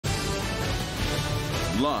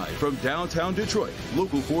Live from downtown Detroit,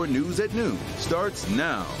 Local 4 News at noon starts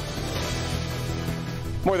now.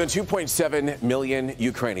 More than 2.7 million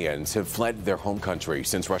Ukrainians have fled their home country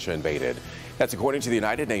since Russia invaded. That's according to the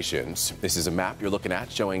United Nations. This is a map you're looking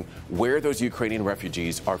at showing where those Ukrainian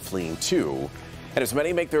refugees are fleeing to. And as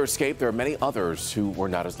many make their escape, there are many others who were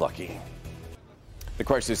not as lucky. The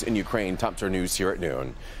crisis in Ukraine tops our news here at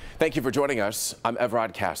noon. Thank you for joining us. I'm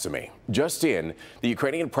Evrod Kasimi. Just in, the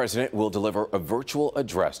Ukrainian president will deliver a virtual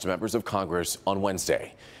address to members of Congress on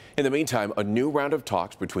Wednesday. In the meantime, a new round of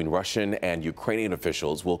talks between Russian and Ukrainian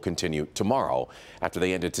officials will continue tomorrow after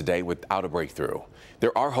they ended today without a breakthrough.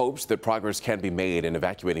 There are hopes that progress can be made in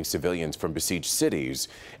evacuating civilians from besieged cities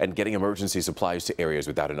and getting emergency supplies to areas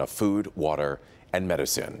without enough food, water, and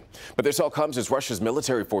medicine. But this all comes as Russia's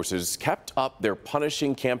military forces kept up their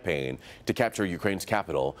punishing campaign to capture Ukraine's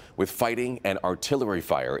capital with fighting and artillery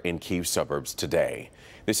fire in Kyiv suburbs today.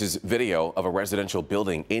 This is video of a residential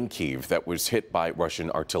building in Kyiv that was hit by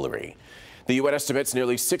Russian artillery. The UN estimates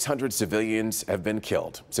nearly 600 civilians have been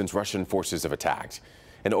killed since Russian forces have attacked.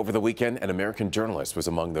 And over the weekend, an American journalist was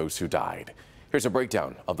among those who died. Here's a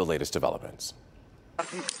breakdown of the latest developments.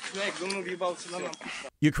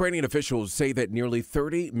 Ukrainian officials say that nearly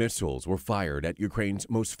 30 missiles were fired at Ukraine's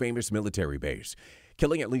most famous military base,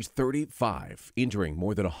 killing at least 35, injuring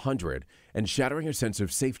more than 100, and shattering a sense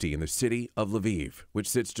of safety in the city of Lviv, which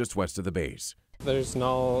sits just west of the base. There's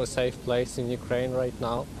no safe place in Ukraine right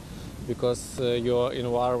now because you're in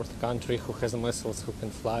war with a country who has missiles who can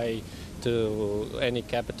fly to any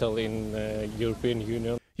capital in the European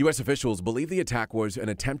Union. U.S. officials believe the attack was an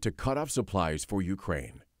attempt to cut off supplies for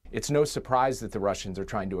Ukraine. It's no surprise that the Russians are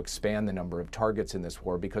trying to expand the number of targets in this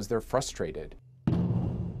war because they're frustrated.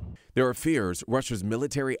 There are fears Russia's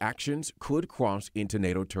military actions could cross into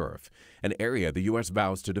NATO turf, an area the U.S.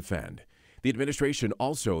 vows to defend. The administration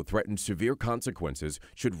also threatened severe consequences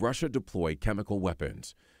should Russia deploy chemical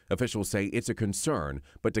weapons. Officials say it's a concern,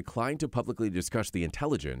 but decline to publicly discuss the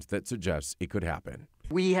intelligence that suggests it could happen.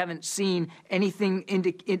 We haven't seen anything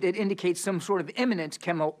that indicates some sort of imminent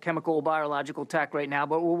chemical or biological attack right now,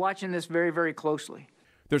 but we're watching this very, very closely.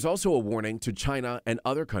 There's also a warning to China and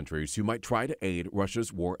other countries who might try to aid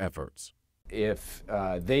Russia's war efforts. If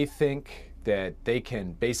they think that they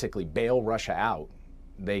can basically bail Russia out,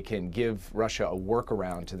 they can give Russia a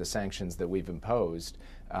workaround to the sanctions that we've imposed,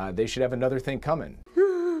 they should have another thing coming.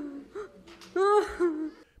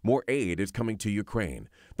 More aid is coming to Ukraine.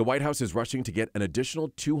 The White House is rushing to get an additional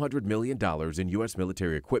 $200 million in U.S.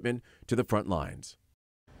 military equipment to the front lines.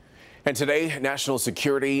 And today, national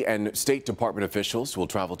security and State Department officials will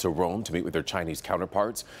travel to Rome to meet with their Chinese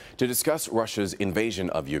counterparts to discuss Russia's invasion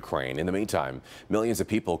of Ukraine. In the meantime, millions of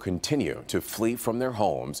people continue to flee from their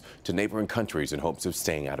homes to neighboring countries in hopes of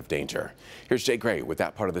staying out of danger. Here's Jay Gray with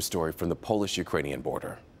that part of the story from the Polish-Ukrainian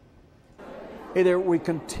border. Hey there, we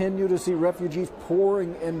continue to see refugees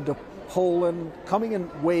pouring into Poland, coming in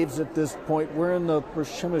waves at this point. We're in the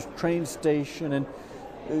Przemyśl train station, and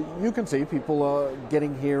you can see people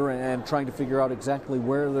getting here and trying to figure out exactly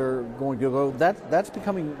where they're going to go. That's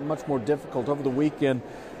becoming much more difficult. Over the weekend,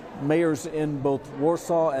 mayors in both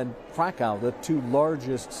Warsaw and Krakow, the two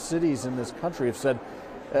largest cities in this country, have said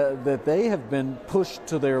that they have been pushed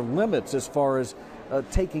to their limits as far as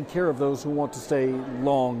taking care of those who want to stay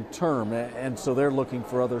long term, and so they're looking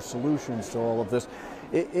for other solutions to all of this.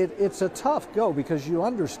 It's a tough go because you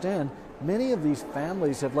understand many of these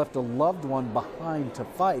families have left a loved one behind to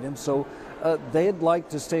fight, and so they'd like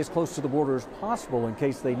to stay as close to the border as possible in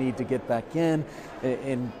case they need to get back in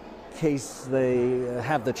case they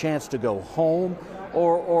have the chance to go home,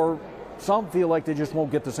 or some feel like they just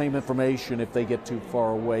won't get the same information if they get too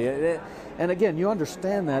far away. And again, you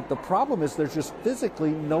understand that. The problem is there's just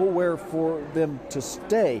physically nowhere for them to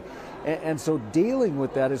stay. And so dealing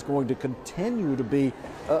with that is going to continue to be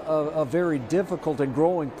a very difficult and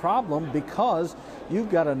growing problem because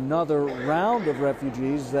you've got another round of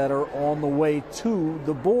refugees that are on the way to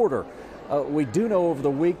the border. We do know over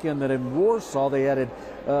the weekend that in Warsaw they added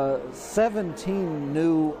 17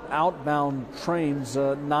 new outbound trains,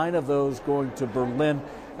 9 of those going to Berlin,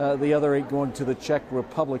 the other 8 going to the Czech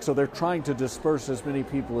Republic. So they're trying to disperse as many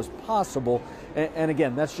people as possible. And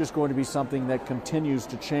again, that's just going to be something that continues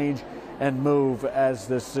to change and move as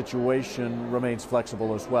this situation remains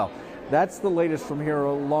flexible as well. That's the latest from here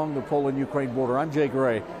along the Poland-Ukraine border. I'm Jay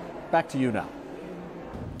Gray. Back to you now.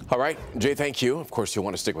 All right, Jay, thank you. Of course, you'll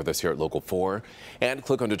want to stick with us here at Local 4 and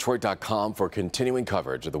click on Detroit.com for continuing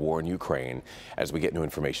coverage of the war in Ukraine as we get new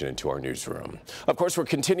information into our newsroom. Of course, we're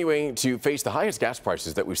continuing to face the highest gas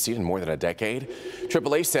prices that we've seen in more than a decade.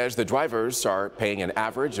 AAA says the drivers are paying an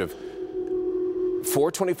average of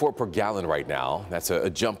 $4.24 per gallon right now. That's a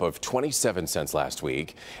jump of 27 cents last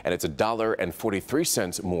week, and it's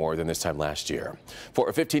 $1.43 more than this time last year. For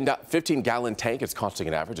a 15-gallon tank, it's costing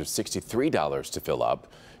an average of $63 to fill up.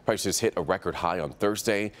 Prices hit a record high on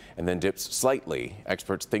Thursday and then dipped slightly.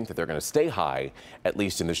 Experts think that they're going to stay high, at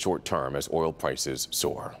least in the short term, as oil prices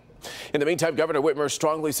soar. In the meantime, Governor Whitmer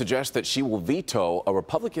strongly suggests that she will veto a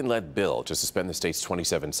Republican-led bill to suspend the state's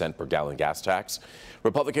 27-cent per gallon gas tax.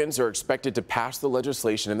 Republicans are expected to pass the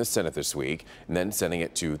legislation in the Senate this week and then sending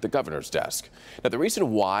it to the governor's desk. Now, the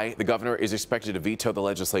reason why the governor is expected to veto the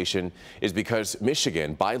legislation is because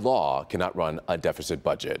Michigan, by law, cannot run a deficit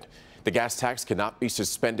budget. The gas tax cannot be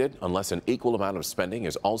suspended unless an equal amount of spending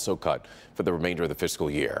is also cut for the remainder of the fiscal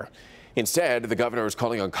year. Instead, the governor is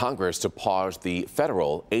calling on Congress to pause the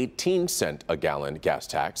federal 18-cent a gallon gas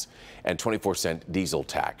tax and 24-cent diesel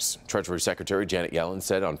tax. Treasury Secretary Janet Yellen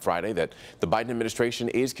said on Friday that the Biden administration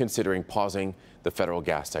is considering pausing the federal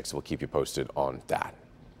gas tax. We'll keep you posted on that.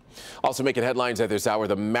 Also making headlines at this hour,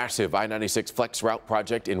 the massive I-96 Flex Route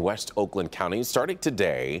project in West Oakland County is starting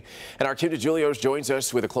today. And our Kim DeGiulio joins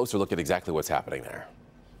us with a closer look at exactly what's happening there.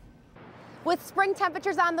 With spring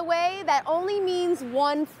temperatures on the way, that only means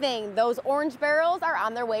one thing. Those orange barrels are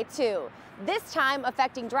on their way too, this time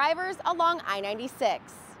affecting drivers along I-96.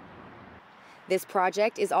 This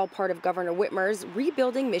project is all part of Governor Whitmer's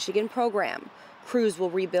Rebuilding Michigan program. Crews will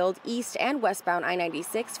rebuild east and westbound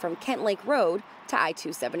I-96 from Kent Lake Road to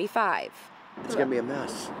I-275. It's going to be a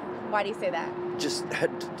mess. Why do you say that? Just,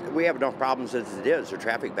 we have enough problems as it is, or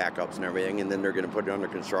traffic backups and everything, and then they're going to put it under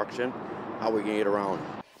construction. How are we going to get around?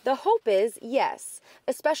 The hope is yes,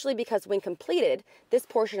 especially because when completed, this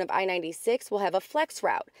portion of I-96 will have a flex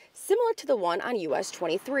route, similar to the one on US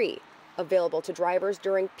 23, available to drivers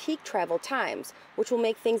during peak travel times, which will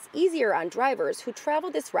make things easier on drivers who travel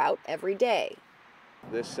this route every day.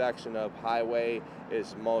 This section of highway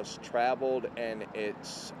is most traveled, and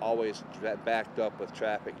it's always backed up with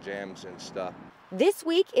traffic jams and stuff. This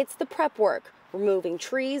week, it's the prep work, removing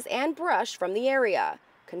trees and brush from the area.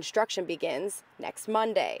 Construction begins next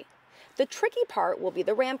Monday. The tricky part will be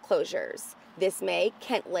the ramp closures. This May,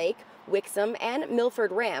 Kent Lake, Wixom, and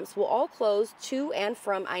Milford ramps will all close to and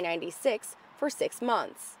from I-96 for 6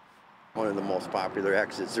 months. One of the most popular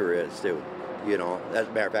exits there is, too. You know, as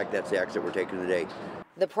a matter of fact, that's the exit we're taking today.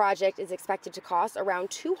 The project is expected to cost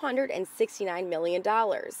around $269 million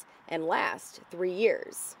and last 3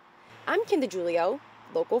 years. I'm Kim DeGiulio,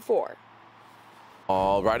 Local 4.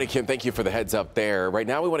 All righty, Kim, thank you for the heads up there. Right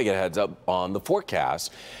now, we want to get a heads up on the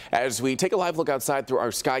forecast as we take a live look outside through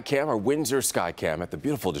our Skycam, our Windsor Skycam at the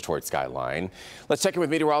beautiful Detroit skyline. Let's check in with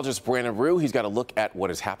meteorologist Brandon Rue. He's got a look at what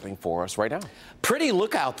is happening for us right now. Pretty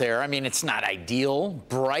look out there. I mean, it's not ideal,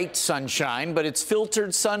 bright sunshine, but it's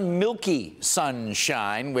filtered sun, milky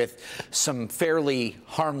sunshine with some fairly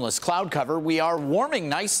harmless cloud cover. We are warming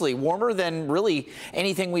nicely, warmer than really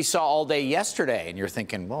anything we saw all day yesterday. And you're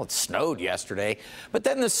thinking, well, it snowed yesterday. But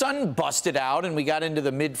then the sun busted out and we got into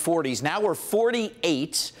the mid-40s. Now we're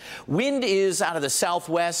 48. Wind is out of the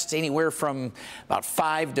southwest, anywhere from about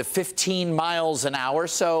 5 to 15 miles an hour.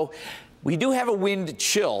 So we do have a wind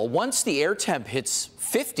chill. Once the air temp hits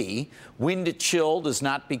 50, wind chill does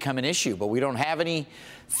not become an issue. But we don't have any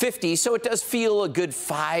 50, so it does feel a good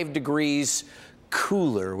 5 degrees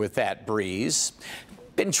cooler with that breeze.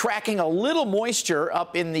 Been tracking a little moisture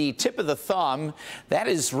up in the tip of the thumb. That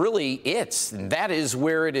is really it, and that is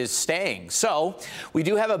where it is staying. So we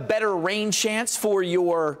do have a better rain chance for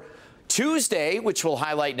your Tuesday, which we'll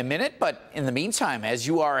highlight in a minute. But in the meantime, as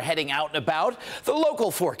you are heading out and about, the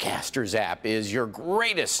Local Forecasters app is your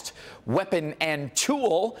greatest weapon and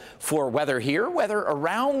tool for weather here, weather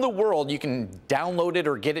around the world. You can download it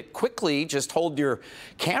or get it quickly. Just hold your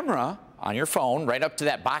camera on your phone right up to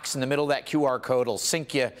that box in the middle of that QR code. Will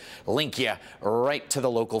link you right to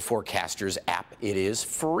the Local Forecasters app. It is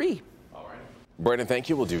free. Brandon, thank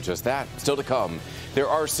you. We'll do just that. Still to come, there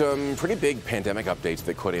are some pretty big pandemic updates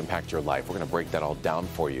that could impact your life. We're going to break that all down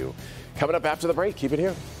for you. Coming up after the break. Keep it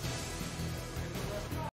here.